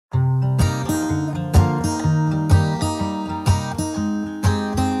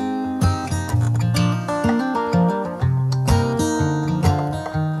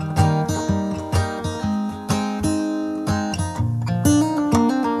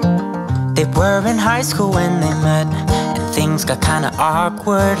They were in high school when they met, and things got kinda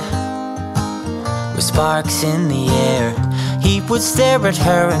awkward. With sparks in the air, he would stare at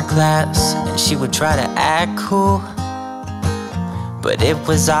her in class, and she would try to act cool, but it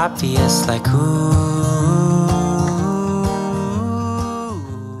was obvious, like, ooh.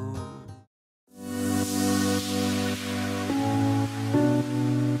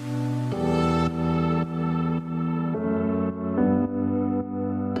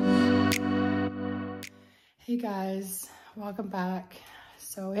 Hey guys, welcome back.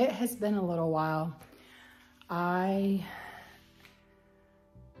 So it has been a little while. I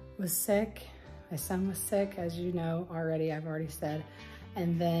was sick. My son was sick, as you know already, I've already said.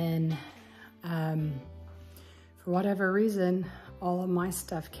 And then for whatever reason, all of my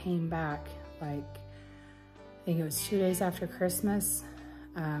stuff came back. Like, I think it was 2 days after Christmas.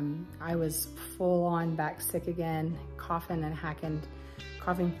 I was full on back sick again, coughing and hacking,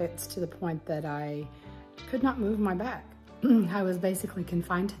 coughing fits to the point that I could not move my back. I was basically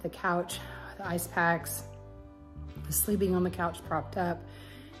confined to the couch, the ice packs, sleeping on the couch propped up.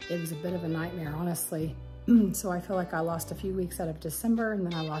 It was a bit of a nightmare, honestly. So I feel like I lost a few weeks out of December, and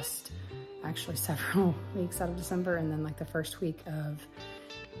then I lost actually several weeks out of December, and then like the first week of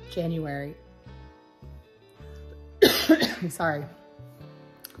January. Sorry,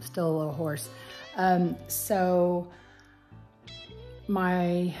 I'm still a little hoarse. So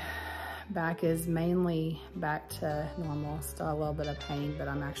my back is mainly back to normal, still a little bit of pain, but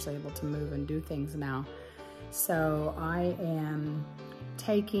I'm actually able to move and do things now. So I am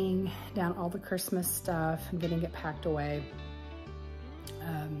taking down all the Christmas stuff and getting it packed away.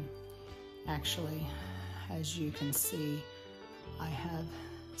 Actually, as you can see, I have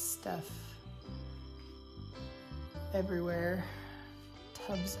stuff everywhere,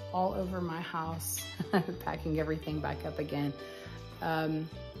 tubs all over my house. I'm packing everything back up again.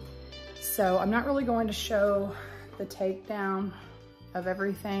 So I'm not really going to show the takedown of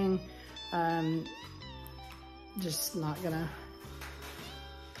everything. Just not gonna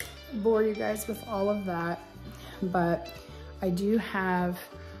bore you guys with all of that, but I do have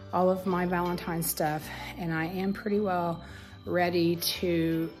all of my Valentine stuff, and I am pretty well ready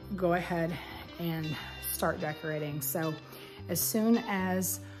to go ahead and start decorating. So as soon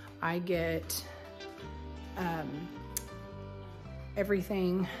as I get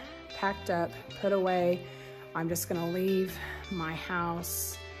everything packed up, put away, I'm just gonna leave my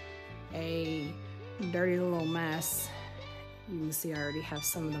house a dirty little mess. You can see I already have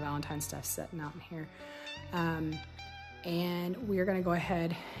some of the Valentine stuff sitting out in here. And we're gonna go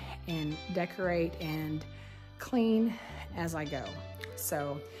ahead and decorate and clean as I go.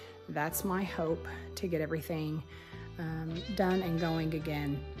 So that's my hope, to get everything done and going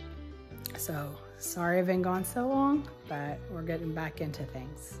again. So sorry I've been gone so long, but we're getting back into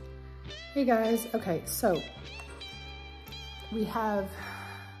things. Hey guys, okay, so we have,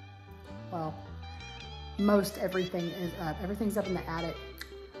 well, most everything is up. Everything's up in the attic.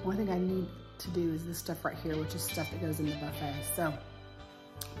 One thing I need to do is this stuff right here, which is stuff that goes in the buffet. So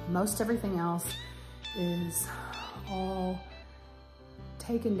most everything else is all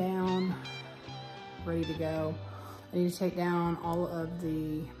taken down, ready to go. I need to take down all of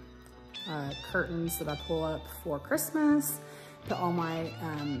the curtains that I pull up for Christmas, put all my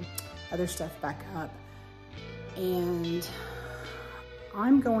other stuff back up, and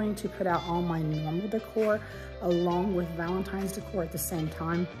I'm going to put out all my normal decor along with Valentine's decor at the same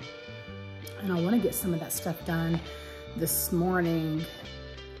time. And I want to get some of that stuff done this morning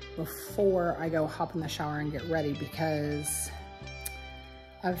before I go hop in the shower and get ready, because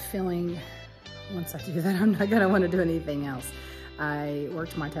I'm feeling once I do that, I'm not gonna want to do anything else. I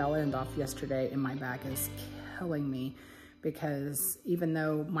worked my tail end off yesterday and my back is killing me, because even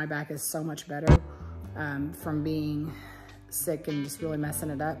though my back is so much better from being sick and just really messing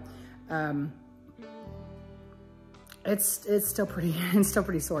it up, it's still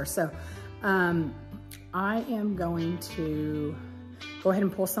pretty sore. So I am going to go ahead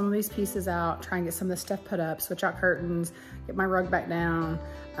and pull some of these pieces out, try and get some of this stuff put up, switch out curtains, get my rug back down.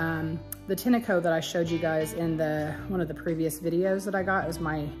 The Tinaco that I showed you guys in one of the previous videos that I got is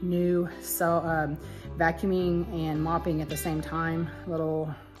my new vacuuming and mopping at the same time,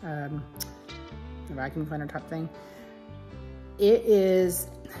 little vacuum cleaner type thing. It is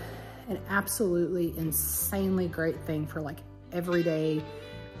an absolutely insanely great thing for like everyday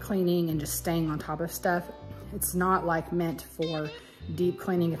cleaning and just staying on top of stuff. It's not like meant for deep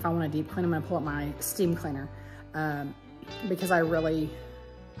cleaning. If I want to deep clean, I'm gonna pull up my steam cleaner, because I really,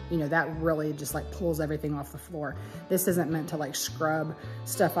 you know, that really just like pulls everything off the floor. This isn't meant to like scrub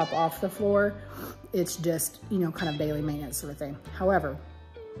stuff up off the floor. It's just, you know, kind of daily maintenance sort of thing. However,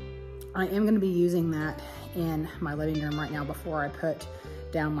 I am going to be using that in my living room right now before I put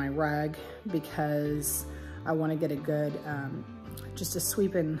down my rug, because I want to get a good, just a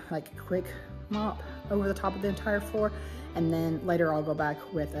sweeping, like quick mop over the top of the entire floor. And then later I'll go back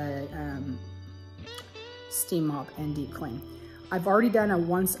with a steam mop and deep clean. I've already done a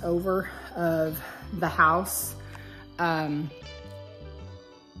once over of the house.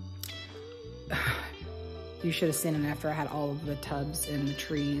 You should have seen it after I had all of the tubs and the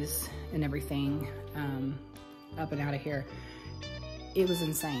trees and everything up and out of here. It was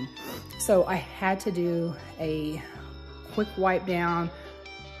insane. So I had to do a quick wipe down,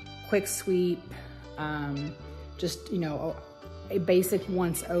 quick sweep, just, you know, a basic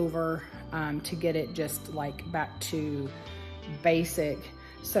once over to get it just like back to basic,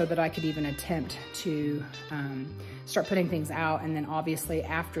 so that I could even attempt to start putting things out. And then obviously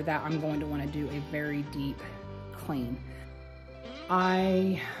after that, I'm going to want to do a very deep clean.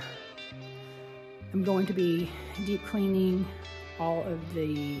 I am going to be deep cleaning all of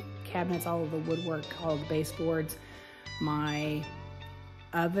the cabinets, all of the woodwork, all of the baseboards. My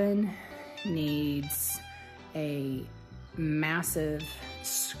oven needs a massive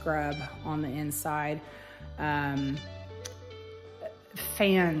scrub on the inside.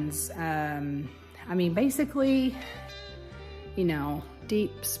 Fans, I mean, basically, you know,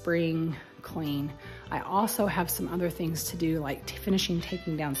 deep spring clean. I also have some other things to do, like finishing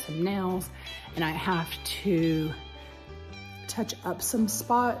taking down some nails, and I have to touch up some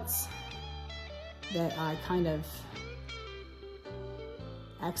spots that I kind of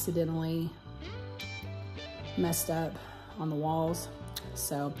accidentally messed up on the walls.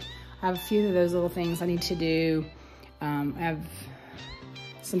 So I have a few of those little things I need to do. I have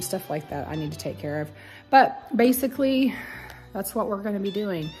some stuff like that I need to take care of. But basically, that's what we're gonna be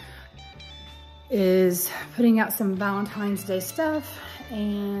doing, is putting out some Valentine's Day stuff,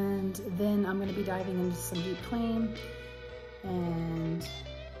 and then I'm gonna be diving into some deep clean, and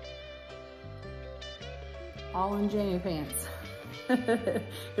all in jammy pants,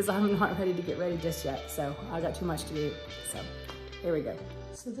 because I'm not ready to get ready just yet. So I got too much to do, so here we go.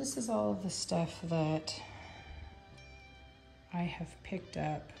 So this is all of the stuff that I have picked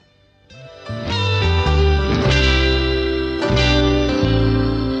up.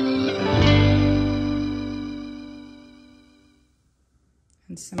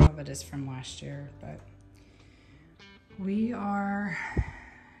 And some of it is from last year, but we are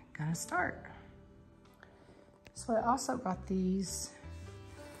gonna start. So I also got these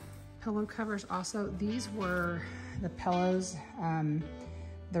pillow covers also. These were the pillows,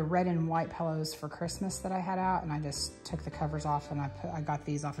 the red and white pillows for Christmas that I had out, and I just took the covers off, and I got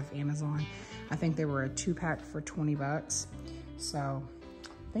these off of Amazon. I think they were a 2-pack for 20 bucks. So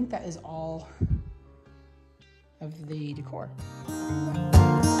I think that is all of the decor.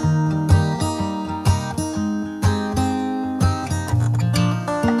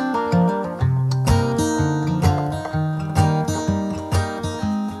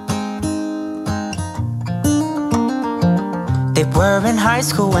 They were in high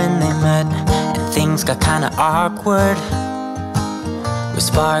school when they met, and things got kinda awkward. With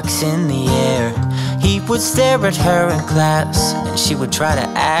sparks in the air, he would stare at her in class, and she would try to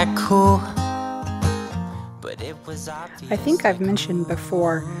act cool. But it was obvious. I think I've mentioned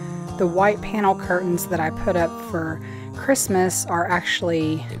before, the white panel curtains that I put up for Christmas are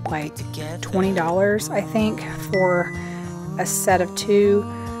actually like $20, I think, for a set of 2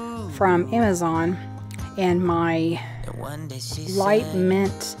 from Amazon. And my light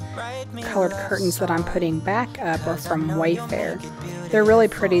mint colored curtains that I'm putting back up are from Wayfair. They're really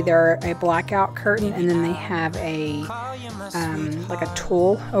pretty. They're a blackout curtain, and then they have a like a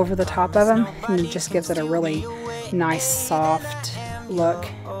tulle over the top of them, and it just gives it a really nice soft look.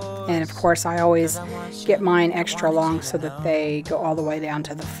 And of course I always get mine extra long so that they go all the way down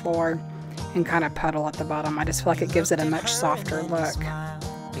to the floor and kind of puddle at the bottom. I just feel like it gives it a much softer look.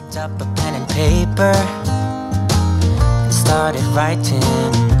 Picked up a pen and paper and started writing.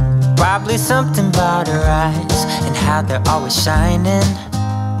 Probably something about her eyes and how they're always shining,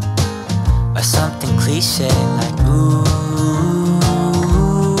 or something cliche like ooh.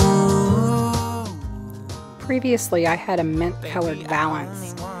 Previously I had a mint colored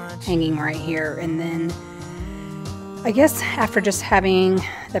valance hanging right here, and then I guess after just having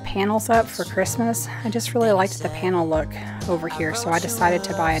the panels up for Christmas, I just really liked the panel look over here, so I decided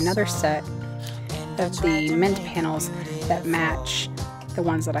to buy another set of the mint panels that match the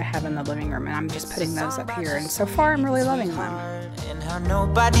ones that I have in the living room, and I'm just putting those up here, and so far I'm really loving them. And how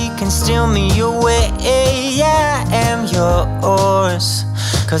nobody can steal me away. I am yours,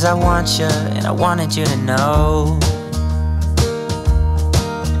 'cause I want you and I wanted you to know.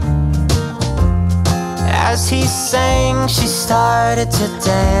 As he sang, she started to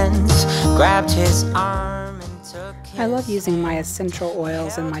dance, grabbed his arm and took his. I love using my essential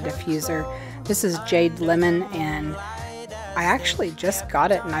oils in my diffuser. This is Jade Lemon, and I actually just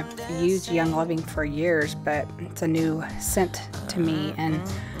got it, and I've used Young Living for years, but it's a new scent to me, and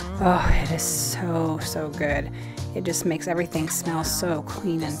oh, it is so, so good. It just makes everything smell so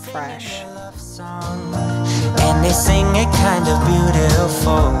clean and fresh. And they sing it kind of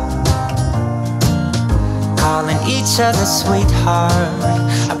beautiful, calling each other sweetheart.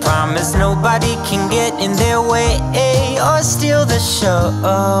 I promise nobody can get in their way or steal the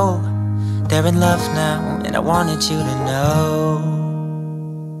show. They're in love now, and I wanted you to know.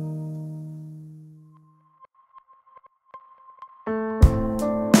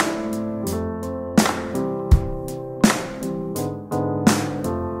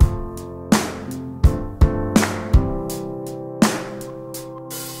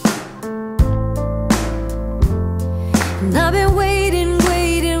 And I've been waiting,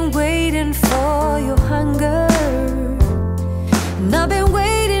 waiting, waiting for your hunger. And I've been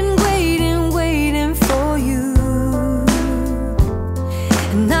waiting, waiting, waiting for you.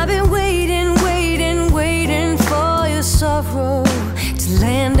 And I've been waiting, waiting, waiting for your sorrow to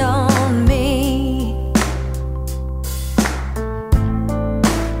land on me.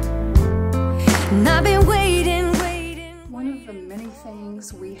 And I've been waiting, waiting. One of the many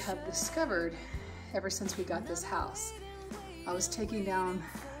things we have discovered ever since we got this house, I was taking down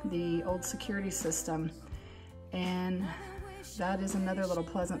the old security system, and that is another little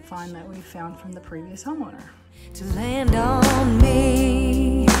pleasant find that we found from the previous homeowner. To land on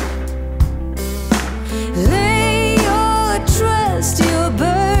me, lay your trust, your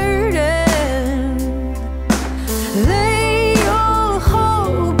burden, lay your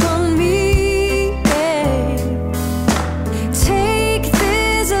hope on me, yeah. Take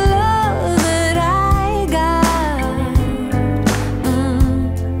this love that I got,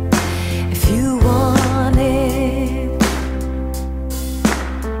 if you want it.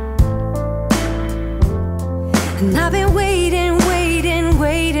 And I've been waiting, waiting,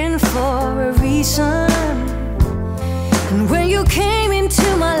 waiting for a reason. And when you came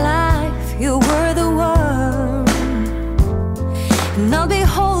into my life, you were the one. And I'll be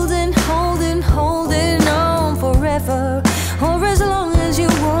holding, holding, holding on forever, or as long as you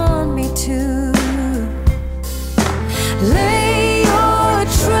want me to. Lay your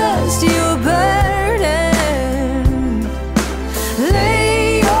trust, your burden,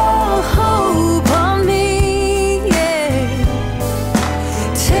 lay your hope on me, yeah.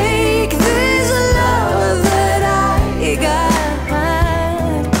 Take this love that I got,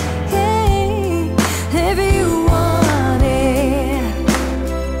 yeah, if you want it.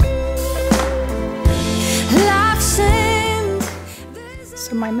 Life sent.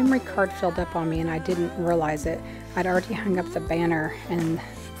 So my memory card filled up on me, and I didn't realize it. I'd already hung up the banner and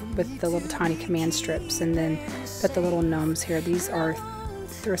with the little tiny command strips, and then put the little gnomes here. These are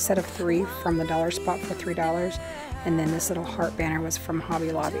through a set of 3 from the dollar spot for $3, and then this little heart banner was from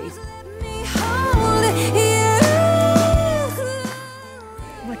Hobby Lobby.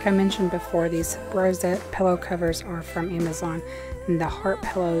 Like I mentioned before, these rosette pillow covers are from Amazon, and the heart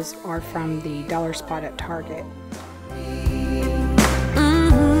pillows are from the dollar spot at Target.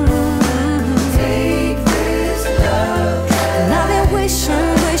 And I've been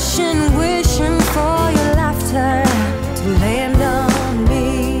wishing, wishing, wishing for your laughter to land on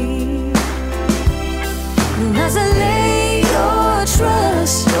me. And as I lay your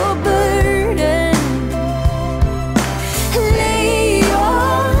trust, your burden, lay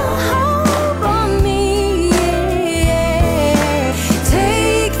your hope on me, yeah.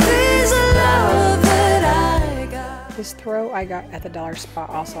 Take this love that I got. This throw I got at the dollar spot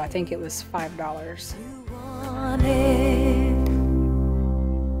also. I think it was $5. Want it.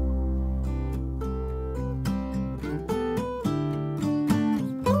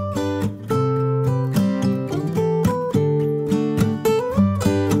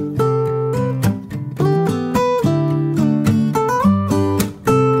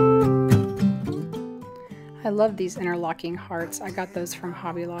 I love these interlocking hearts. I got those from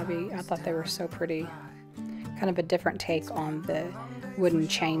Hobby Lobby. I thought they were so pretty. Kind of a different take on the wooden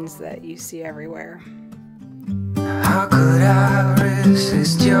chains that you see everywhere. How could I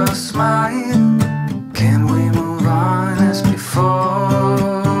resist your smile? Can we move on as before?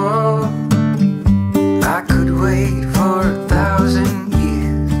 I could wait for 1,000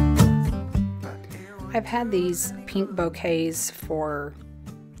 years. I've had these pink bouquets for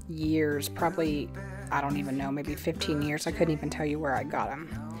years, probably, I don't even know, maybe 15 years. I couldn't even tell you where I got them.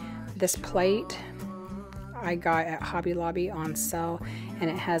 This plate, I got at Hobby Lobby on sale, and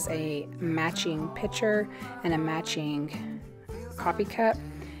it has a matching pitcher and a matching coffee cup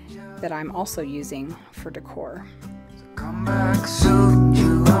that I'm also using for decor. Come back soon,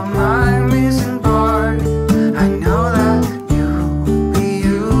 you are my missing part. I know that you'll be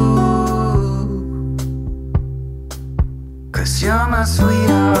you, 'cause you're my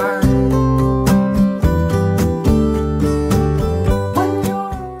sweetheart.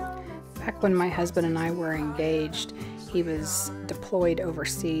 Back when my husband and I were engaged, he was deployed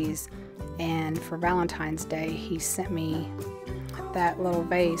overseas, and for Valentine's Day he sent me that little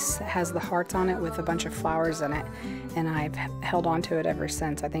vase that has the hearts on it with a bunch of flowers in it, and I've held on to it ever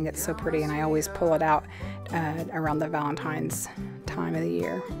since. I think it's so pretty, and I always pull it out around the Valentine's time of the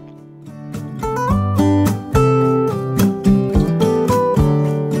year.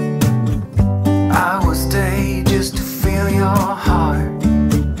 I will stay just to feel your heart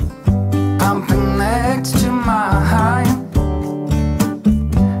pumping next to mine.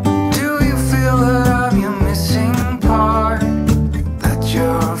 Do you feel that I'm your missing part?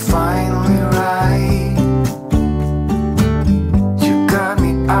 You're finally right. You got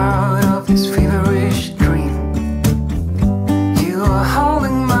me out of this feverish dream. You are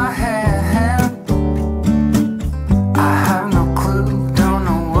holding my hand. I have no clue, don't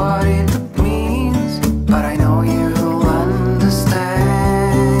know what it means, but I know you'll understand.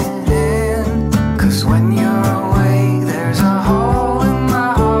 'Cause when you're away, there's a hole in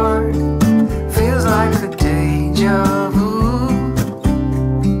my heart. Feels like a deja vu.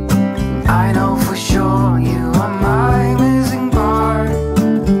 I know for sure you are my missing part.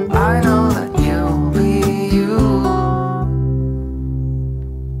 I know that you'll be you,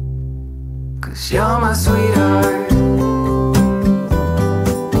 'cause you're my sweetheart.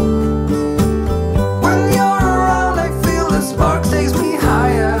 When you're around, I feel the spark takes me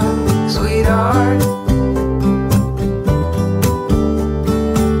higher, sweetheart.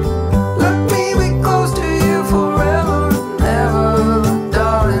 Let me be close to you forever and ever,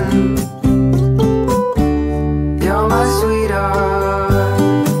 darling. You're my sweetheart.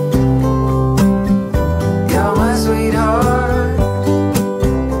 You're my sweetheart.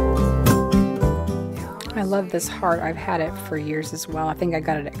 I love this heart. I've had it for years as well. I think I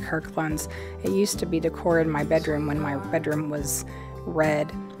got it at Kirkland's. It used to be decor in my bedroom when my bedroom was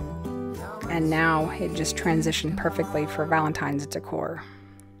red, and now it just transitioned perfectly for Valentine's decor.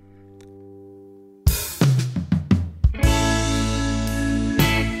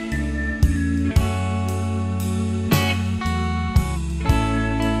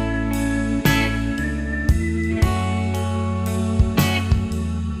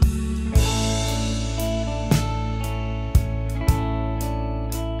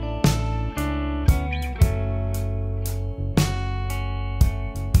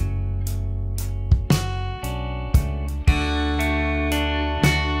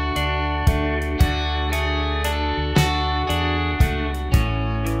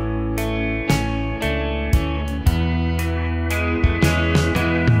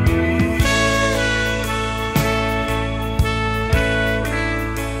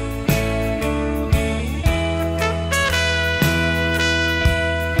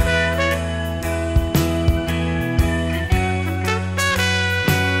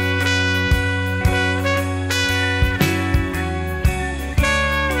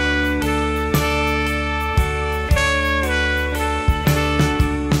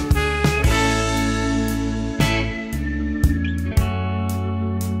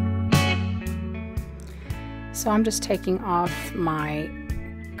 So I'm just taking off my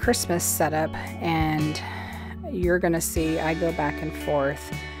Christmas setup, and you're gonna see I go back and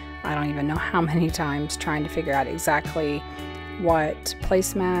forth, I don't even know how many times, trying to figure out exactly what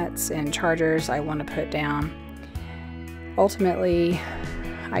placemats and chargers I want to put down. Ultimately,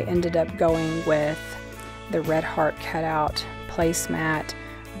 I ended up going with the red heart cutout placemat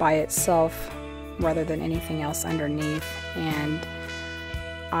by itself rather than anything else underneath, and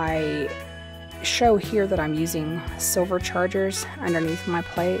I show here that I'm using silver chargers underneath my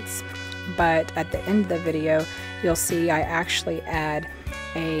plates, but at the end of the video you'll see I actually add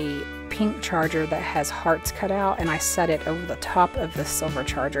a pink charger that has hearts cut out, and I set it over the top of the silver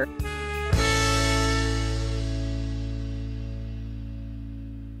charger.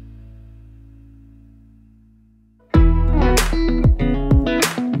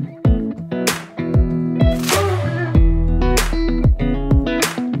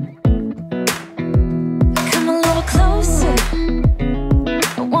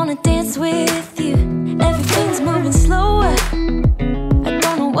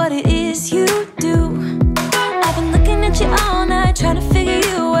 Trying to figure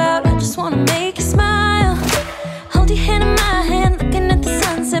you out, I just wanna make you smile.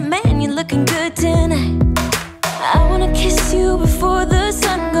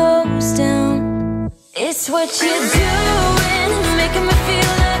 you're doing. It's making me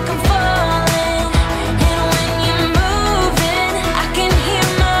feel like I'm falling. And when you're moving, I can hear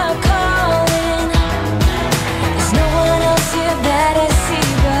my calling. There's no one else here that I see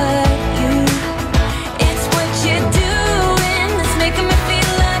but you. It's what you're doing that's making me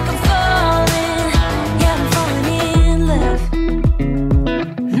feel like I'm falling. Yeah, I'm falling in love.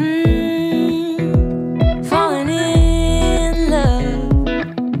 Falling in love.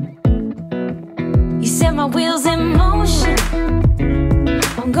 You set my wheels in motion.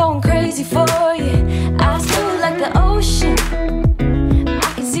 I'm going crazy for you. Eyes blue like the ocean.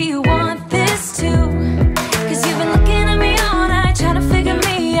 I can see you want this too. Cause you've been looking at me all night, trying to figure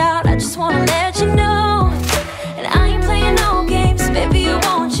me out. I just wanna let you know. And I ain't playing no games, baby, you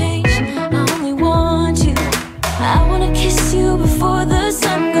won't change. I only want you. I wanna kiss you before the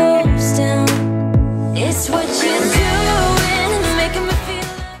sun goes down. It's what you're doing. It's making me feel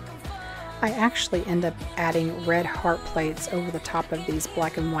like I'm I actually end up adding red heart plates over the top of these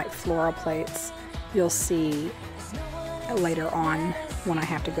black and white floral plates. You'll see later on when I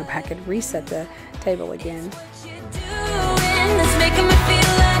have to go back and reset the table again. doing. It's making me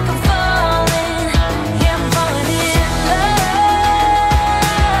feel like I'm falling. Yeah, I'm falling in love.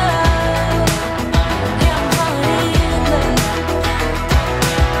 Yeah, I'm falling in love.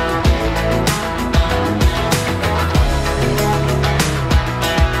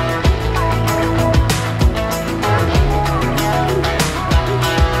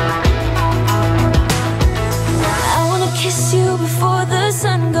 I wanna kiss you before the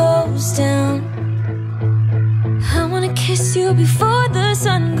sun goes down. I wanna kiss you before the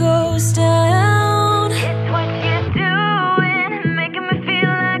sun goes down. It's what you're doing, making me feel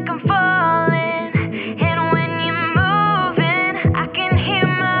like I'm falling. And when you're moving, I can hear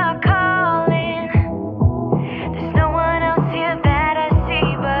my calling. There's no one else here that I see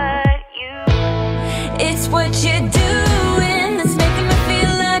but you. It's what you're doing that's making me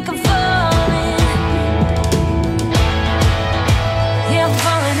feel like I'm falling. Yeah, I'm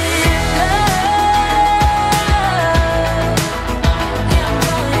falling in love. Yeah, I'm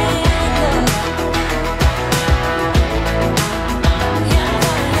falling in love. Yeah, I'm falling in love. Yeah,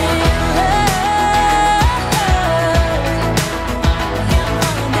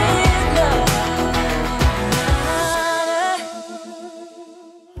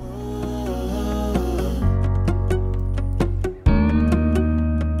 I'm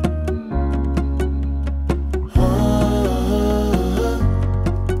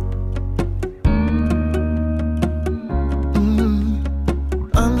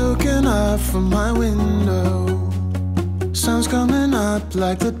I'm looking out from my window. Sun's coming up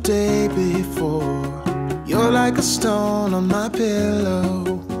like the day before. You're like a stone on my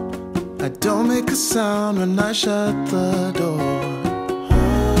pillow. I don't make a sound when I shut the door.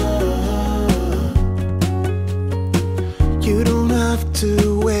 You don't have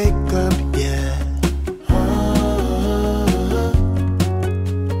to wake up yet.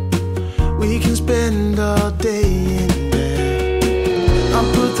 We can spend all day in bed.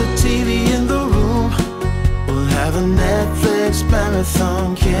 I'll put the TV in the room. We'll have a Netflix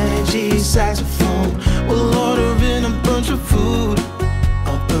marathon. Kenny G saxophone. We'll order in a bunch of food.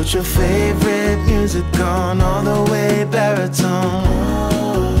 I'll put your favorite music on all the way baritone.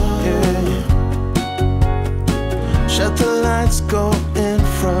 Yeah. Shut the lights, go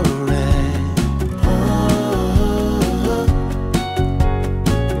infrared.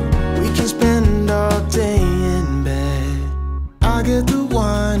 We can spend all day in bed. I get the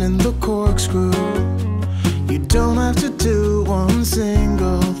wine and the corkscrew. You don't have to do one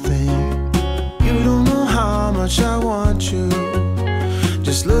single thing. You don't know how much I want you.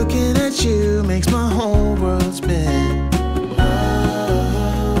 Just looking at you makes my whole world spin.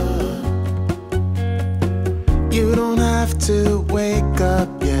 You don't have to wake up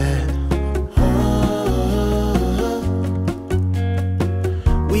yet.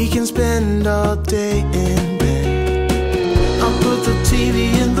 We can spend all day in bed. I'll put the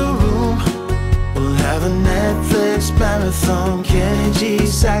TV in the room. We'll have a Netflix marathon. Kenny G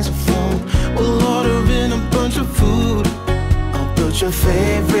saxophone. We'll order in a bunch of food. I'll put your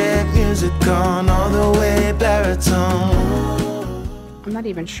favorite music on all the way baritone. I'm not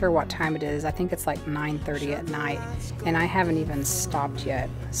even sure what time it is. I think it's like 9:30 at night, and I haven't even stopped yet.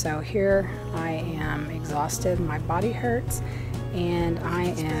 So here I am exhausted, my body hurts, and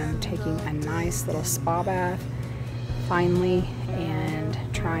I am taking a nice little spa bath finally and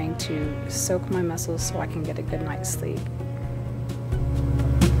trying to soak my muscles so I can get a good night's sleep.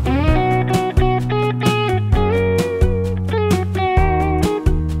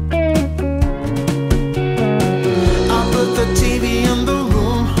 I'll put the TV in the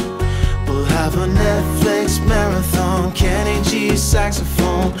room. We'll have a Netflix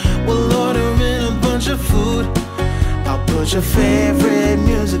played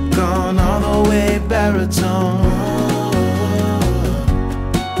music on all the way baritone.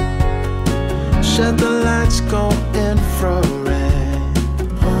 Shut the lights, go infrared.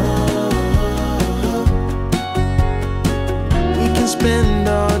 We can spend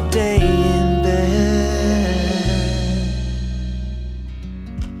all day in bed.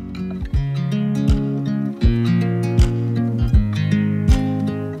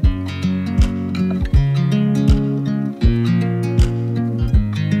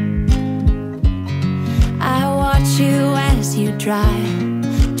 I watch you as you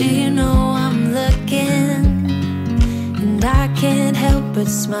drive. Do you know I'm looking? And I can't help but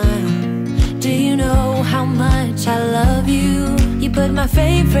smile. Do you know how much I love you? You put my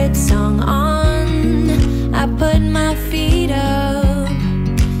favorite song on, I put my feet up,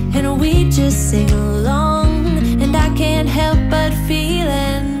 and we just sing along. And I can't help but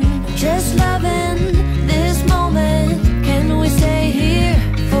feeling, just loving this moment. Can we stay here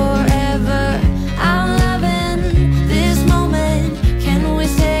forever? I'm loving this moment. Can we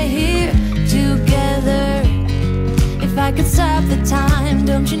stay here together? If I could stop the time,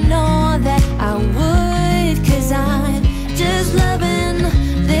 don't you know that I would? 'Cause I'm just loving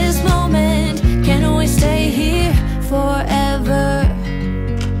this moment. Can we stay here forever?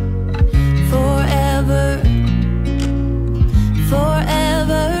 Forever.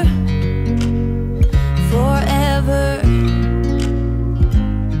 Forever. Forever.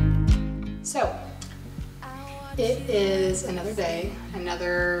 So, it is another day,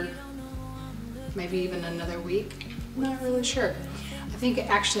 maybe even another week. I'm not really sure. I think it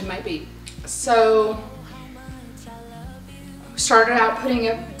actually might be. So, started out putting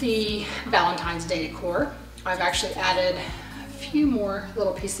up the Valentine's Day decor. I've actually added a few more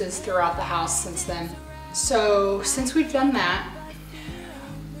little pieces throughout the house since then. So, since we've done that,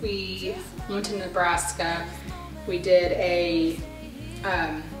 we went to Nebraska. We did a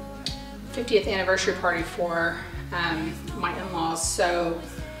 50th anniversary party for my in-laws. So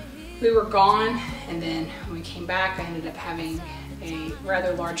we were gone, and then when we came back, I ended up having a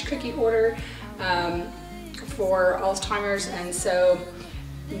rather large cookie order for Alzheimer's, and so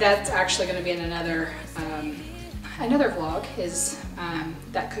that's actually going to be in another vlog, is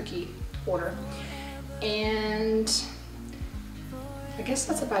that cookie order. And I guess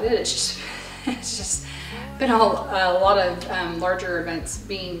that's about it. It's just been a lot of larger events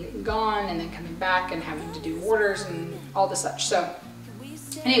being gone and then coming back and having to do orders and all the such. So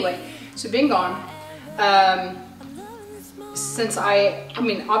anyway, so being gone, since I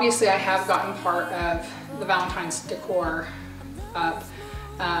mean, obviously I have gotten part of the Valentine's decor up,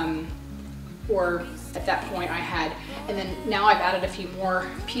 or at that point I had, and then now I've added a few more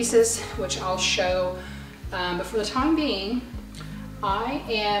pieces, which I'll show, but for the time being, I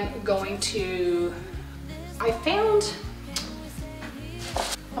am going to,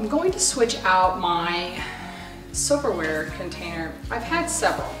 I'm going to switch out my silverware container. I've had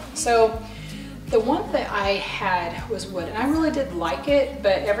several. So the one that I had was wood, and I really did like it,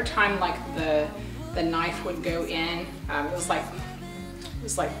 but every time like the knife would go in, it was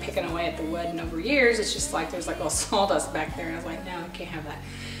like picking away at the wood, and over years it's just like there's like a little sawdust back there, and I was like, no, I can't have that.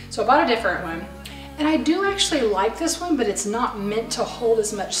 So I bought a different one, and I do actually like this one, but it's not meant to hold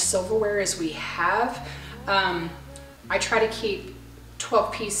as much silverware as we have. I try to keep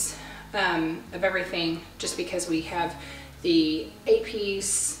 12-piece of everything, just because we have the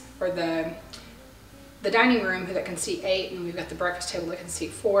 8-piece, or the dining room that can seat 8, and we've got the breakfast table that can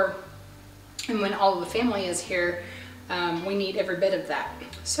seat 4. And when all of the family is here, we need every bit of that.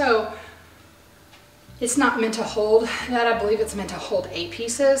 So it's not meant to hold that. I believe it's meant to hold 8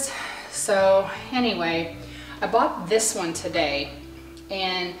 pieces. So anyway, I bought this one today,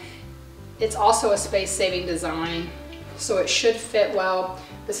 and it's also a space-saving design, so it should fit well.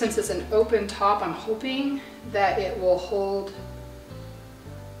 But since it's an open top, I'm hoping that it will hold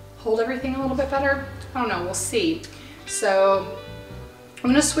everything a little bit better. I don't know, we'll see. So I'm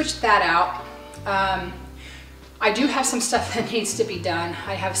gonna switch that out. I do have some stuff that needs to be done.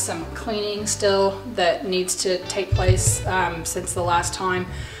 I have some cleaning still that needs to take place since the last time,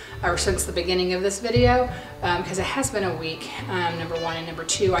 or since the beginning of this video, because it has been a week, number one, and number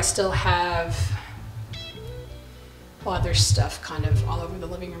two, I still have, well, there's stuff kind of all over the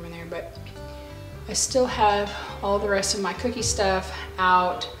living room in there, but I still have all the rest of my cookie stuff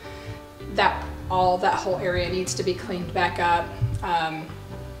out. That whole area needs to be cleaned back up.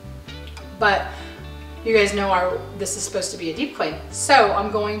 But you guys know this is supposed to be a deep clean. So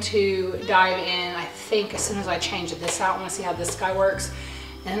I'm going to dive in, I think, as soon as I change this out. I want to see how this guy works.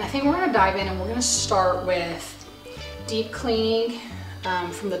 And I think we're going to dive in, and we're going to start with deep cleaning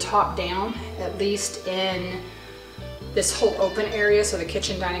from the top down, at least in this whole open area, so the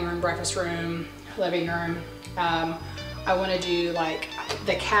kitchen, dining room, breakfast room, living room. I want to do like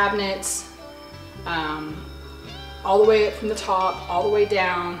the cabinets all the way up from the top, all the way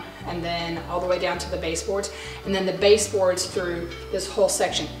down, and then all the way down to the baseboards, and then the baseboards through this whole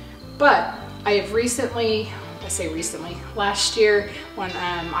section. But I have recently, I say recently, last year when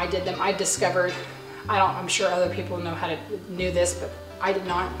I did them, I discovered, I'm sure other people knew this, but I did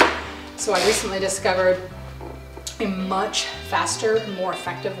not. So I recently discovered a much faster, more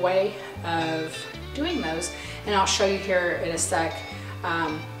effective way of doing those, and I'll show you here in a sec.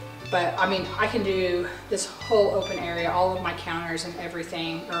 But I mean, I can do this whole open area, all of my counters and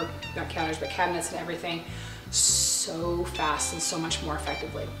everything, or not counters, but cabinets and everything, so fast and so much more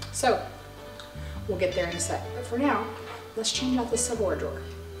effectively. So we'll get there in a sec. But for now, let's change out this silverware drawer.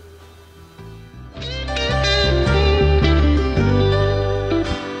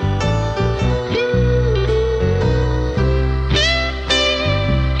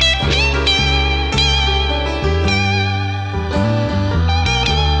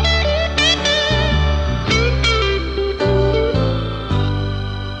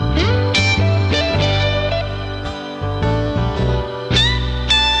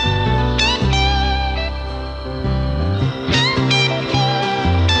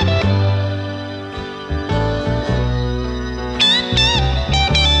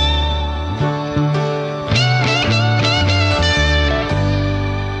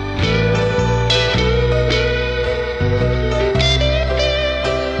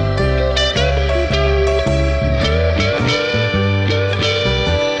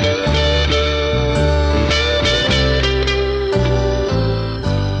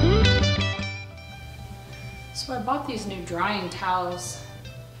 So I bought these new drying towels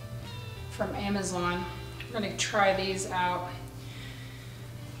from Amazon. I'm going to try these out.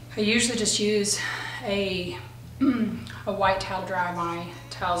 I usually just use a white towel to dry my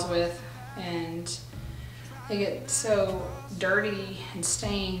towels with, and they get so dirty and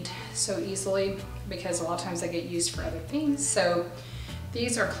stained so easily because a lot of times they get used for other things. So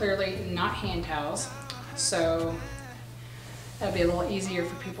these are clearly not hand towels, so that'll be a little easier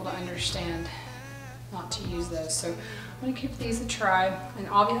for people to understand not to use those. So I'm gonna give these a try, and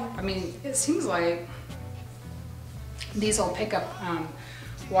I mean, it seems like these will pick up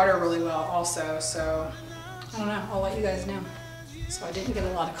water really well also, so I don't know, I'll let you guys know. So I didn't get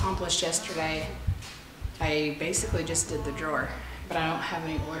a lot accomplished yesterday. I basically just did the drawer, but I don't have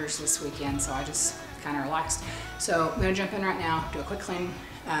any orders this weekend, so I just kind of relaxed. So I'm gonna jump in right now, do a quick clean,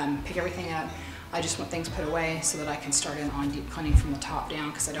 pick everything up. I just want things put away so that I can start in on deep cleaning from the top down,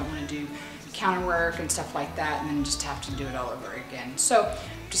 because I don't want to do counter work and stuff like that and then just have to do it all over again. So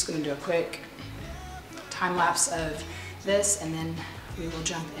I'm just going to do a quick time lapse of this, and then we will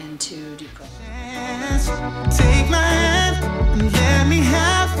jump into deep cleaning. Take my hand and let me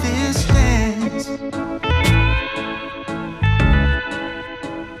have this dance.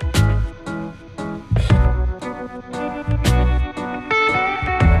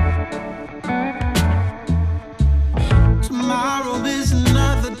 Tomorrow is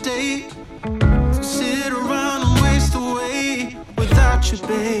another day to sit around and waste away without you,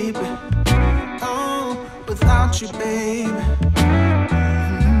 baby. Oh, without you, baby.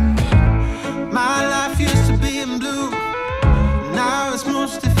 My life used to be in blue, now it's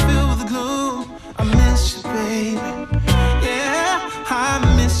mostly filled with gloom. I miss you, baby. Yeah, I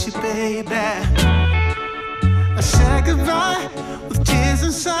miss you, baby. I said goodbye with tears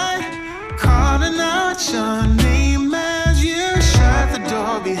inside, calling out your name as you shut the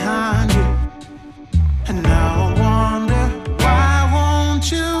door behind you. And now I wonder, why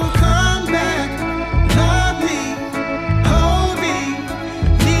won't you come back? Love me, hold me,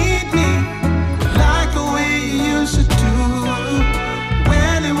 need me, like the way you used to do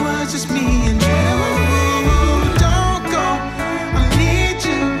when it was just me and you. Don't go, I need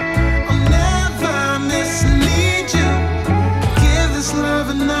you, I'll never mislead you. Give this love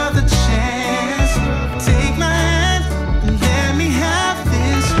another chance. Take my hand and let me have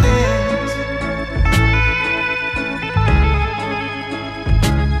this dance.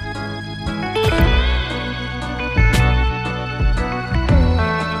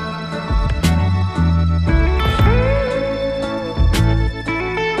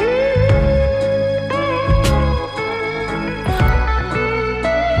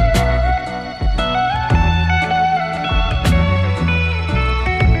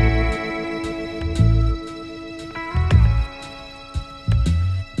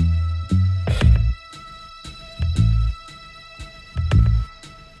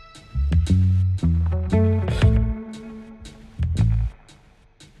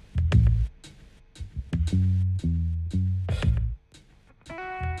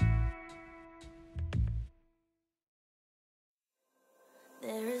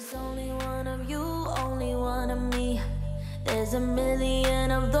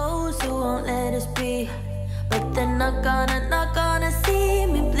 not gonna see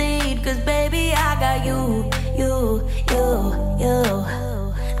me bleed. Cause baby, I got you.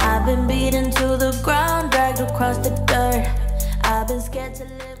 I've been beaten to the ground, dragged across the dirt. I've been scared to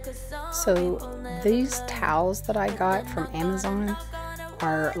live cause So these towels that I got from Amazon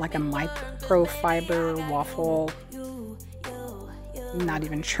are like a microfiber waffle. Not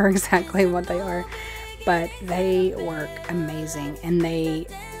even sure exactly what they are, but they work amazing and they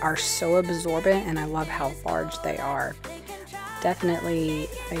are so absorbent, and I love how large they are. Definitely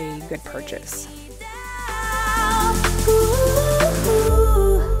a good purchase.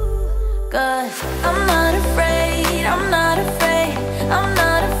 Cause I'm not afraid, I'm not afraid, I'm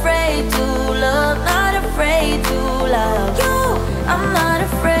not afraid to love, not afraid to love you. I'm not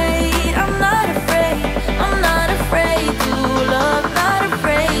afraid, I'm not afraid, I'm not afraid to love, not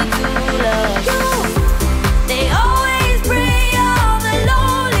afraid to love you. They always bring all the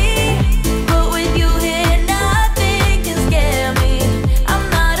lonely, but with you here nothing can scare me. I'm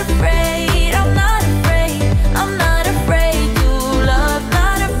not afraid, I'm not afraid, I'm not afraid to love,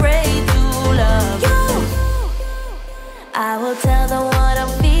 not afraid to love you. I will tell them what I'm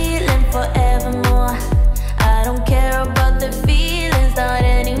feeling forevermore. I don't care about the feelings, not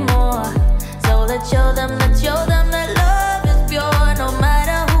anymore. So let's show them that love is pure, no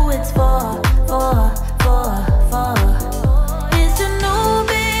matter who it's for. It's a new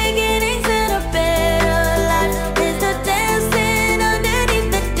beginnings and a better life. It's the dancing underneath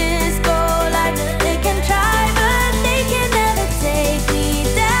the disco light. They can try, but they can never take me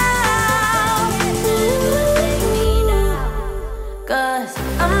down. Cause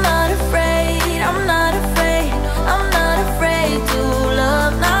I'm not afraid, I'm not afraid, I'm not afraid to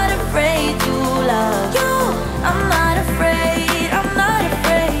love, not afraid to love you. I'm not afraid, I'm not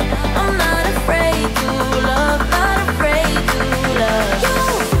afraid, I'm not afraid to love, not afraid to love you.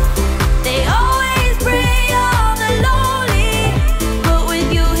 They always bring all the lonely, but with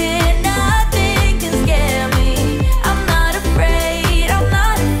you here nothing can scare me. I'm not afraid, I'm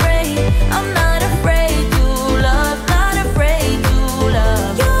not afraid, I'm not afraid to love, not afraid to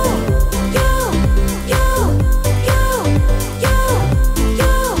love you.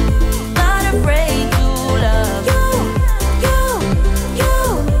 Not afraid to love you.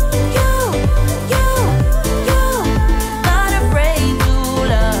 Not afraid to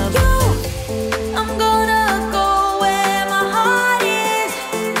love you. I'm gonna go where my heart is.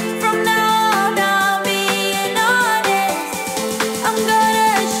 From now on, I'm being honest. I'm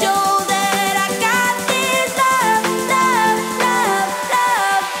gonna show that I got this love.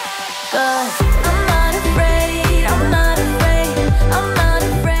 Cause I'm not afraid, I'm not afraid, I'm not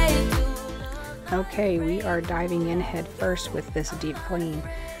afraid to. Okay, we are diving in head first with this deep clean.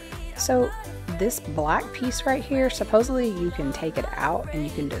 So this black piece right here, supposedly you can take it out and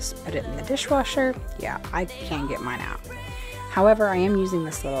you can just put it in the dishwasher. Yeah, I can't get mine out. However, I am using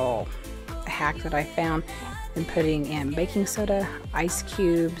this little hack that I found and putting in baking soda, ice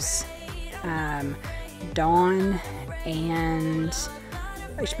cubes, Dawn, and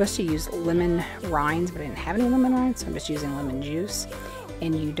you're supposed to use lemon rinds, but I didn't have any lemon rinds, so I'm just using lemon juice.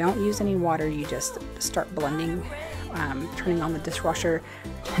 And you don't use any water, you just start blending, turning on the dishwasher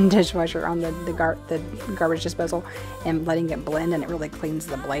on the garbage disposal and letting it blend, and it really cleans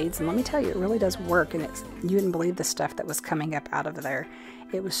the blades. And let me tell you, it really does work, and you wouldn't believe the stuff that was coming up out of there.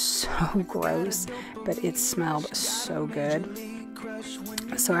 It was so gross, but it smelled so good.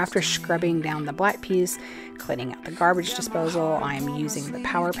 So after scrubbing down the black piece, cleaning out the garbage disposal, I'm using the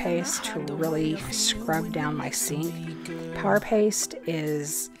Power Paste to really scrub down my sink. Power Paste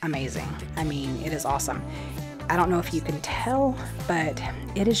is amazing. I mean, it is awesome. I don't know if you can tell, but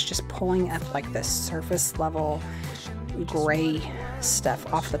it is just pulling up like the surface level gray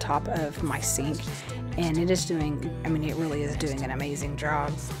stuff off the top of my sink, and it is doing, I mean, it really is doing an amazing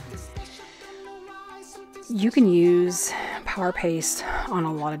job. You can use Power Paste on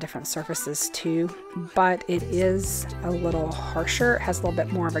a lot of different surfaces too, but it is a little harsher. It has a little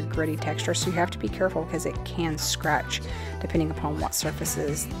bit more of a gritty texture, so you have to be careful because it can scratch depending upon what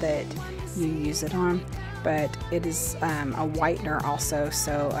surfaces that you use it on. But it is a whitener also,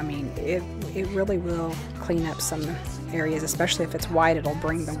 so I mean, it really will clean up some areas, especially if it's white. It'll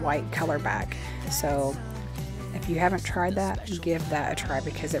bring the white color back. So if you haven't tried that, give that a try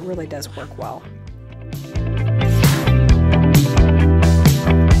because it really does work well.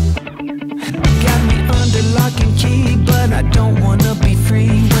 Got me under lock and key, but I don't wanna be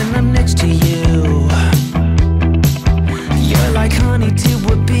free when I'm next to you. You're like honey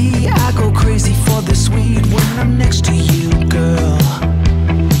to a bee. I go crazy for the sweet when I'm next to you, girl.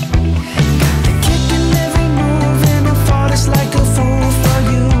 Got the kick in every move, and I fall just like a fool for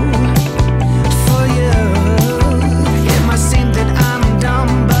you, for you.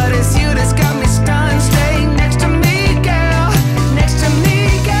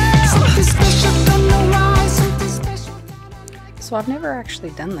 never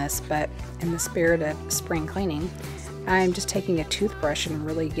actually done this, but in the spirit of spring cleaning, I'm just taking a toothbrush and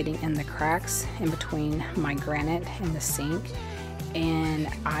really getting in the cracks in between my granite and the sink. And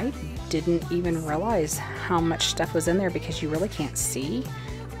I didn't even realize how much stuff was in there because you really can't see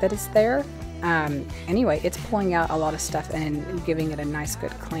that it's there. Anyway, it's pulling out a lot of stuff and giving it a nice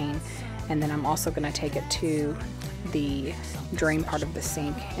good clean. And then I'm also going to take it to the drain part of the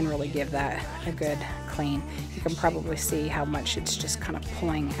sink and really give that a good clean. You can probably see how much it's just kind of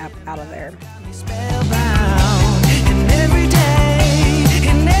pulling up out of there. Every day,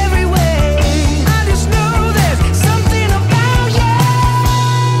 in every way, I just know there's something about you.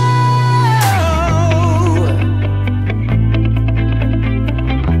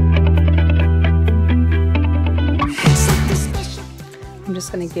 I'm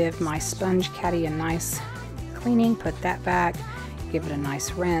just going to give my sponge caddy a nice cleaning, put that back, give it a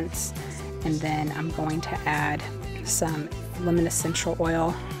nice rinse, and then I'm going to add some lemon essential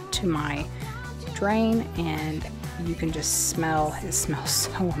oil to my drain, and you can just smell, it smells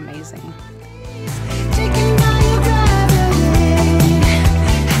so amazing.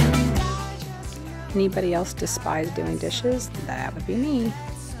 Anybody else despise doing dishes? That would be me.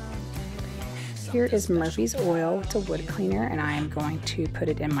 Here is Murphy's oil. It's a wood cleaner, and I am going to put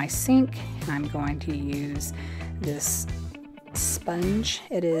it in my sink, and I'm going to use this sponge.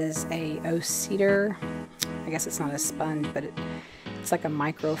 It is a O-Cedar, I guess it's not a sponge, but it's like a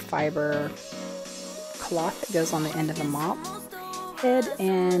microfiber cloth that goes on the end of the mop head,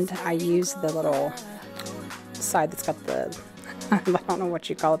 and I use the little side that's got the, I don't know what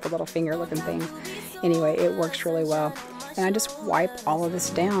you call it, the little finger looking thing. Anyway, it works really well. And I just wipe all of this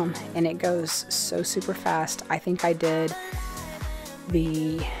down, and it goes so super fast. I think I did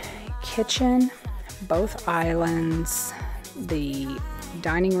the kitchen, both islands, the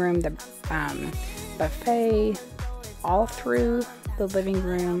dining room, the buffet, all through the living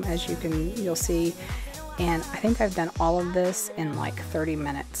room, as you'll see. And I think I've done all of this in like 30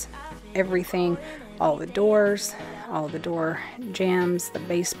 minutes. Everything, all the doors, all the door jambs, the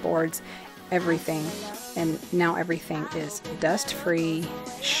baseboards, everything. And now everything is dust-free,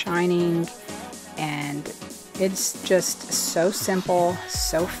 shining, and it's just so simple,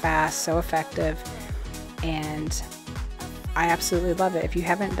 so fast, so effective, and I absolutely love it. If you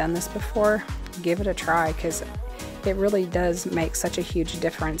haven't done this before, give it a try, because it really does make such a huge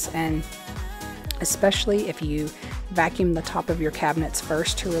difference. And especially if you vacuum the top of your cabinets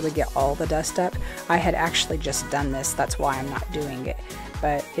first to really get all the dust up. I had actually just done this, that's why I'm not doing it.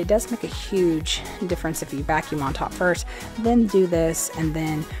 But it does make a huge difference if you vacuum on top first, then do this, and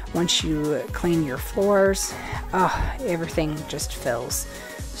then once you clean your floors, oh, everything just feels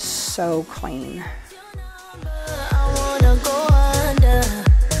so clean.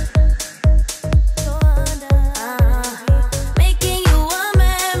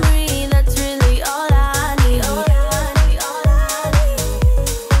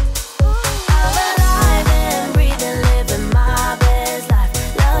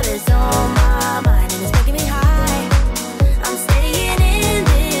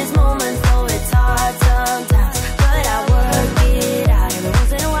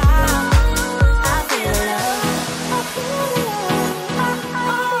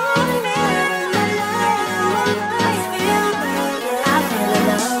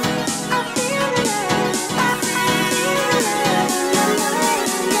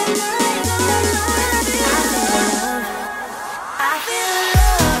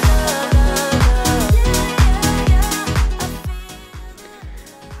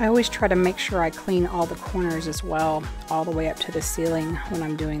 I always try to make sure I clean all the corners as well, all the way up to the ceiling when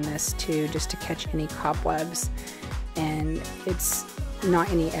I'm doing this too, just to catch any cobwebs. And it's not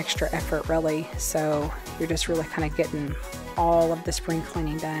any extra effort really, so you're just really kind of getting all of the spring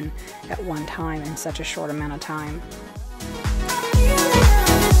cleaning done at one time in such a short amount of time.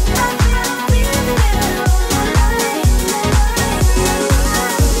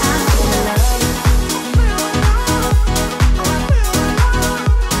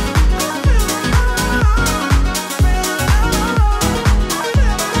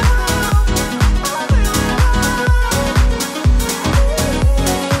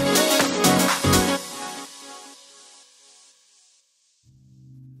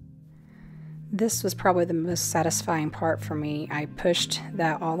 This was probably the most satisfying part for me. I pushed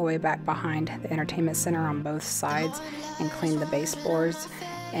that all the way back behind the entertainment center on both sides and cleaned the baseboards,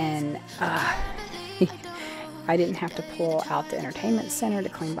 and I didn't have to pull out the entertainment center to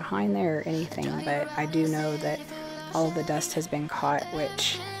clean behind there or anything, but I do know that all of the dust has been caught,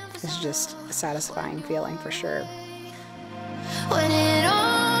 which is just a satisfying feeling for sure. When it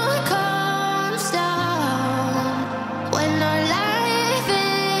all comes down, when our life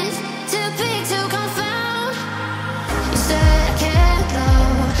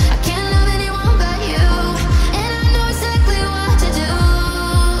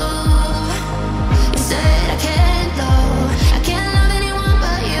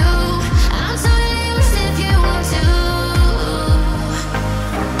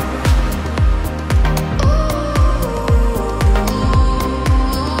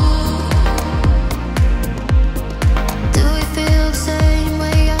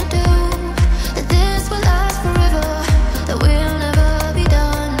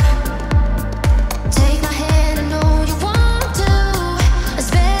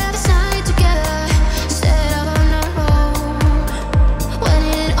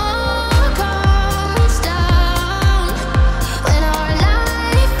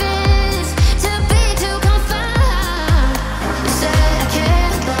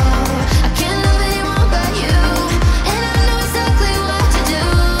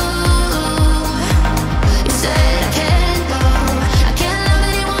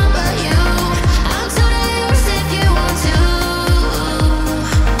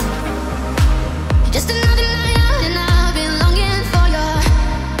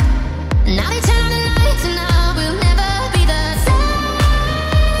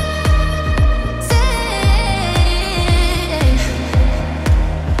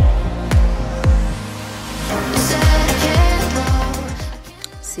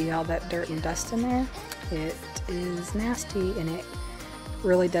dirt and dust in there, it is nasty, and it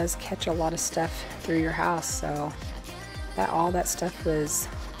really does catch a lot of stuff through your house. So all that stuff was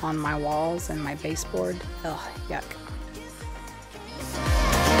on my walls and my baseboard. Ugh, yuck.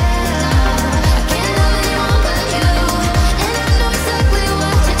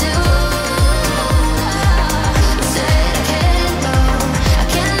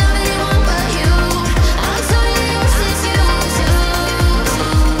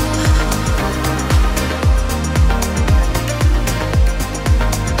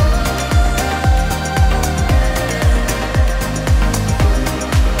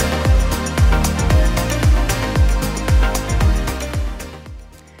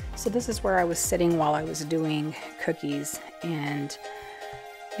 So this is where I was sitting while I was doing cookies, and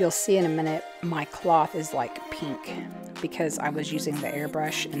you'll see in a minute my cloth is like pink because I was using the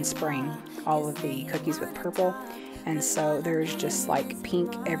airbrush and spraying all of the cookies with purple, and so there's just like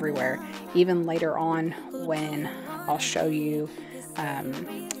pink everywhere. Even later on when I'll show you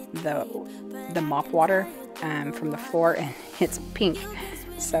the mop water from the floor, and it's pink.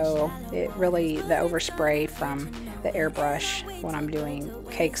 So it really, the overspray from the airbrush when I'm doing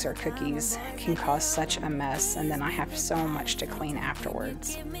cakes or cookies can cause such a mess, and then I have so much to clean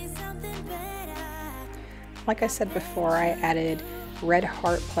afterwards. Like I said before, I added red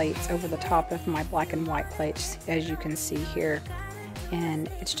heart plates over the top of my black and white plates, as you can see here, and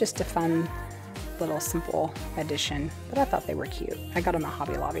it's just a fun little simple addition, but I thought they were cute. I got them at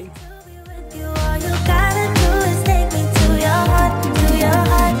Hobby Lobby.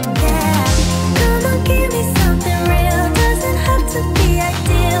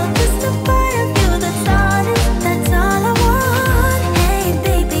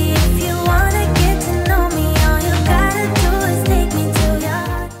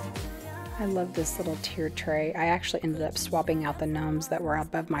 I love this little tier tray. I actually ended up swapping out the gnomes that were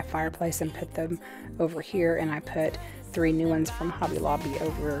above my fireplace and put them over here, and I put 3 new ones from Hobby Lobby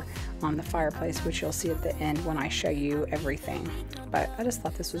over on the fireplace, which you'll see at the end when I show you everything. But I just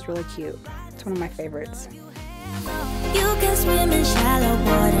thought this was really cute. It's one of my favorites. You can swim in shallow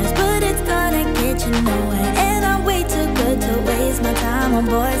waters, but it's gonna get you nowhere. And I'm way too good to waste my time on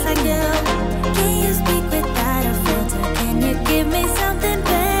boys like you. Can you speak without a filter? Can you give me something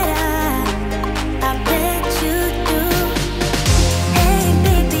better? I bet you do. Hey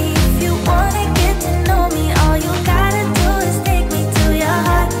baby, if you wanna get to know me, all you gotta do is take me to your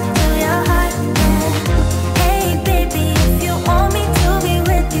heart, yeah. Hey baby, if you want me to be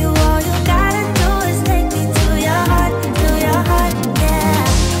with you, all you gotta do is take me to your heart, yeah.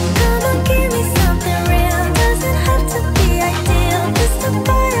 Come on, give me something real, doesn't have to be ideal, just a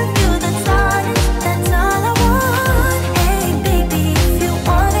part of you that's honest, that's all I want. Hey baby, if you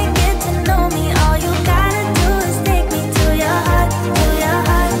wanna get to know me, all you gotta do is take me to your heart, yeah.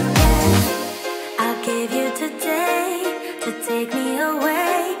 I'll give you today to take me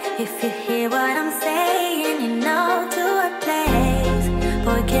away. If you hear what I'm saying, you know to what place.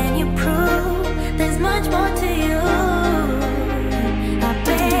 Boy, can you prove there's much more to you? I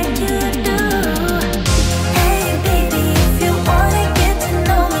bet you do. Hey baby, if you wanna get to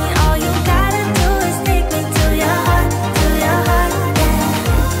know me, all you gotta do is take me to your heart, yeah.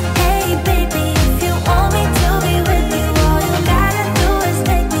 Hey baby, if you want me to be with you, all you gotta do is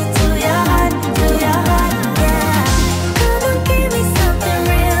take me to your heart, yeah. Come on, give me something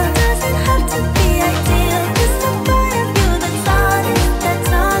real, doesn't have to be ideal, just a part of you that's honest, that's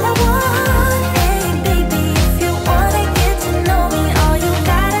all I want. Hey baby, if you wanna get to know me, all you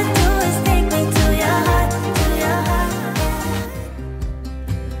gotta do is take me to your heart, yeah.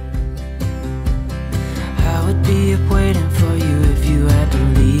 I would be up waiting for you if you had to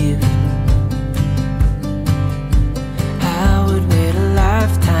leave. I would wait a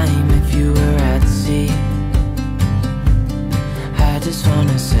lifetime if you were at sea. I just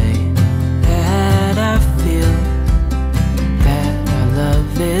wanna say that I feel that our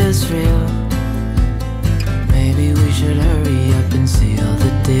love is real. Maybe we should hurry up and seal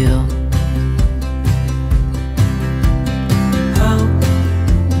the deal. Oh,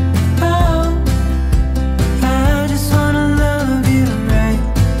 oh, I just wanna love you right.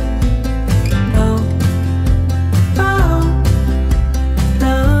 Oh, oh,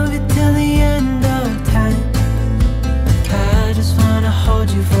 love you till the end of time. I just wanna hold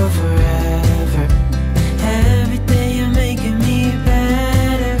you for forever. Every day you're making me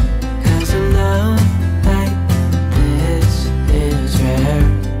better. 'Cause a love like this is rare.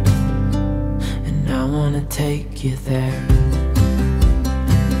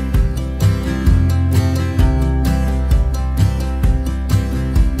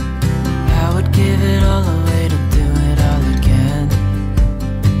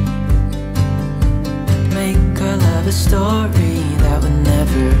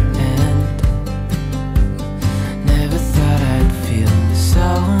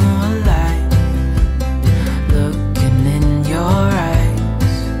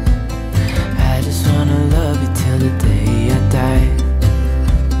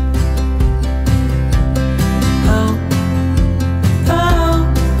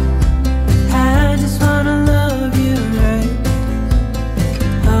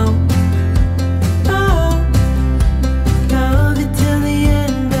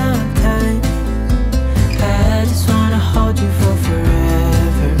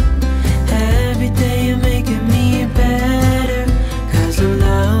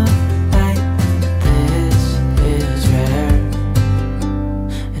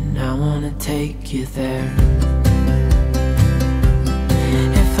 take you there.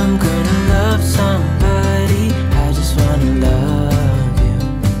 If I'm gonna love somebody, I just wanna love you.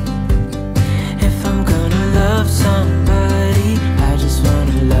 If I'm gonna love somebody, I just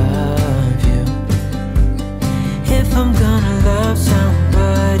wanna love you. If I'm gonna love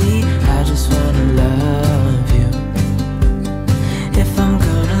somebody, I just wanna love you. If I'm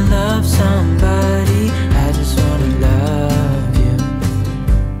gonna love somebody, I just wanna love you.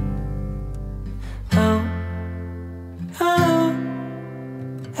 Oh, oh,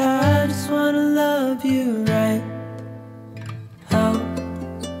 I just wanna love you right. Oh,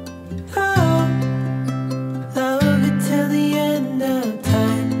 oh, love you till the end of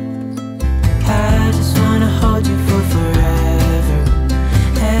time. I just wanna hold you for forever.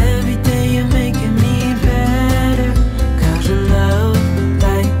 Every day you're making me better. 'Cause a love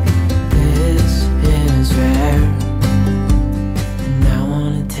like this is rare, and I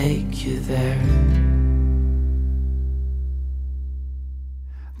wanna take you there.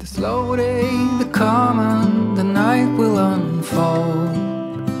 The slow day, the calm, and the night will unfold.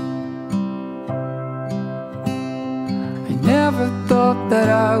 I never thought that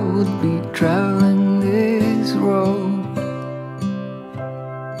I would be traveling this road.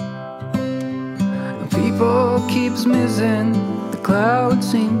 People keeps missing, the clouds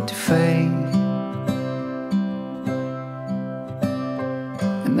seem to fade.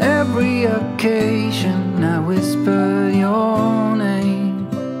 And every occasion I whisper your name.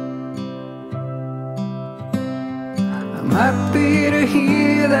 I'm happy to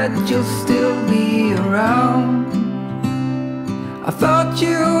hear that you'll still be around. I thought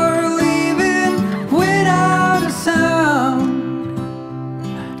you were leaving without a sound.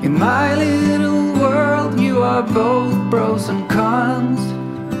 In my little world, you are both pros and cons.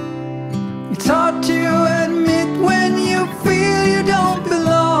 It's hard to admit when you feel you don't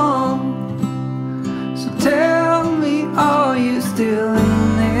belong. So tell me, are you still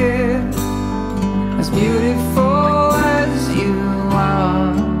in there? As beautiful as you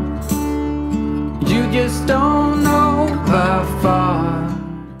are, you just don't know how far.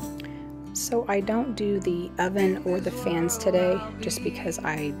 So I don't do the oven or the fans today just because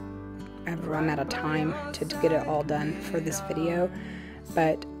I've run out of time to get it all done for this video.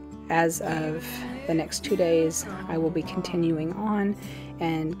 But as of the next 2 days, I will be continuing on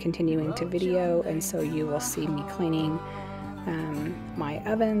and continuing to video, and so you will see me cleaning my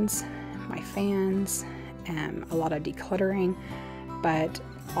ovens, my fans, a lot of decluttering, but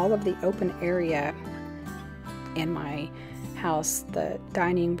all of the open area in my house, the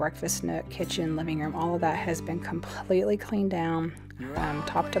dining, breakfast nook, kitchen, living room, all of that has been completely cleaned down,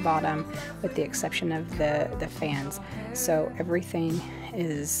 top to bottom, with the exception of the fans. So everything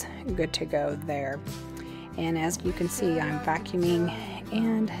is good to go there. And as you can see, I'm vacuuming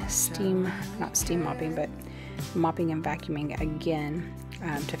and not steam mopping, but mopping and vacuuming again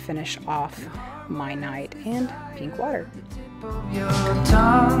to finish off my night, and pink water. Your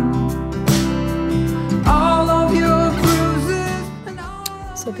tongue, all of your bruises.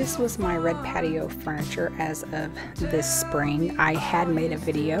 So this was my red patio furniture as of this spring. I had made a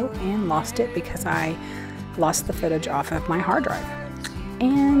video and lost it because I lost the footage off of my hard drive.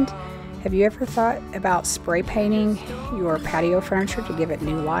 And have you ever thought about spray painting your patio furniture to give it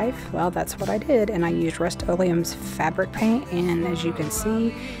new life? Well, that's what I did, and I used Rust-Oleum's fabric paint, and as you can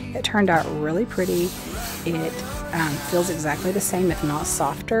see, it turned out really pretty. It feels exactly the same, if not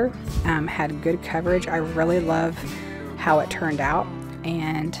softer. Had good coverage. I really love how it turned out.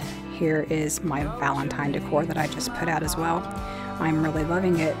 And here is my Valentine decor that I just put out as well. I'm really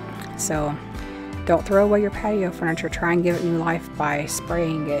loving it. So don't throw away your patio furniture. Try and give it new life by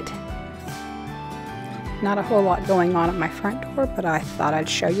spraying it. Not a whole lot going on at my front door, but I thought I'd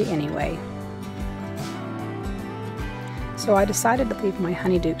show you anyway. So I decided to leave my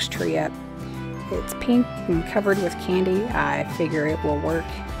Honeydukes tree up. It's pink and covered with candy. I figure it will work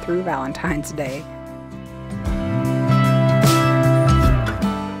through Valentine's Day.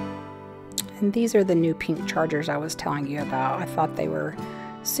 And these are the new pink chargers I was telling you about. I thought they were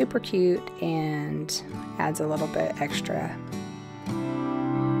super cute and adds a little bit extra.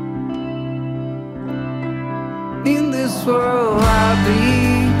 In this world, I'll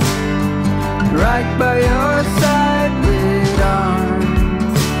be right by your side with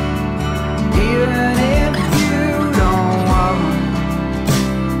arms. Even if you don't want,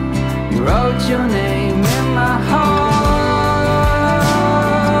 you wrote your name in my heart.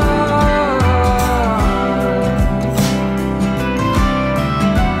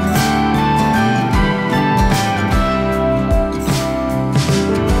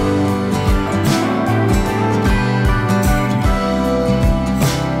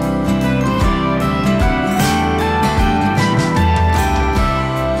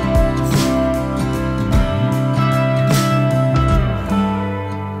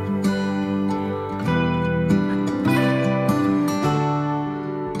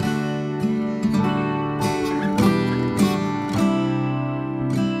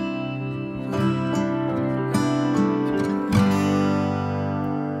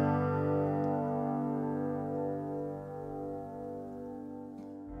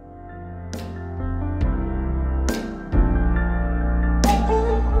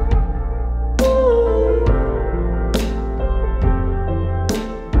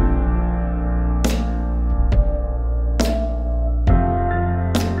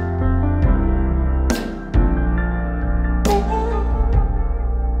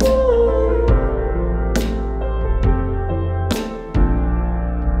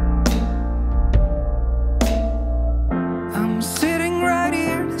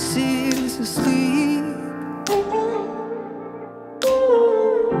 to sleep.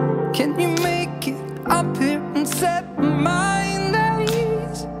 Can you make it up here and set my mind at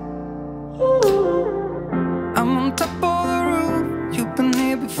ease? I'm on top of the roof, you've been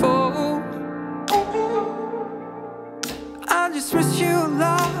here before. I just miss you a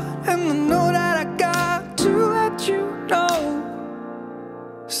lot, and I know that I got to let you know.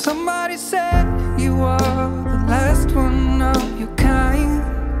 Somebody said you are the last one of your kind.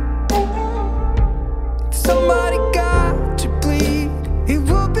 If somebody got to bleed, it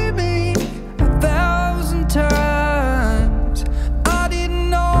would be me 1,000 times. I didn't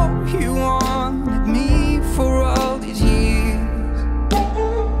know you wanted me for all these years.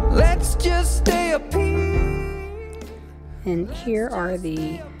 Let's just stay up here. And here are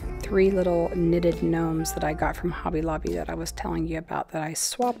the 3 little knitted gnomes that I got from Hobby Lobby that I was telling you about, that I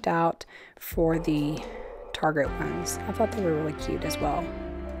swapped out for the Target ones. I thought they were really cute as well.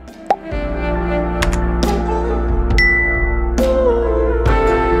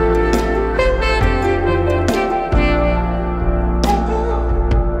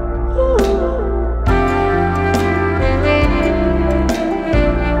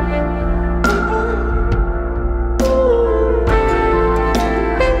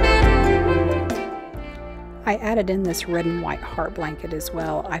 I added in this red and white heart blanket as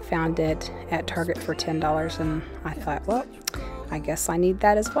well. I found it at Target for $10 and I thought, well, I guess I need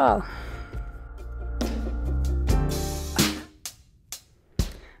that as well.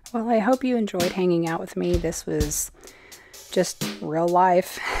 Well, I hope you enjoyed hanging out with me. This was just real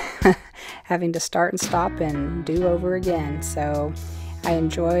life, having to start and stop and do over again. So I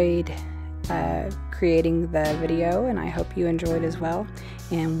enjoyed creating the video, and I hope you enjoyed as well.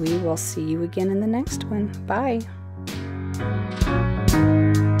 And we will see you again in the next one. Bye.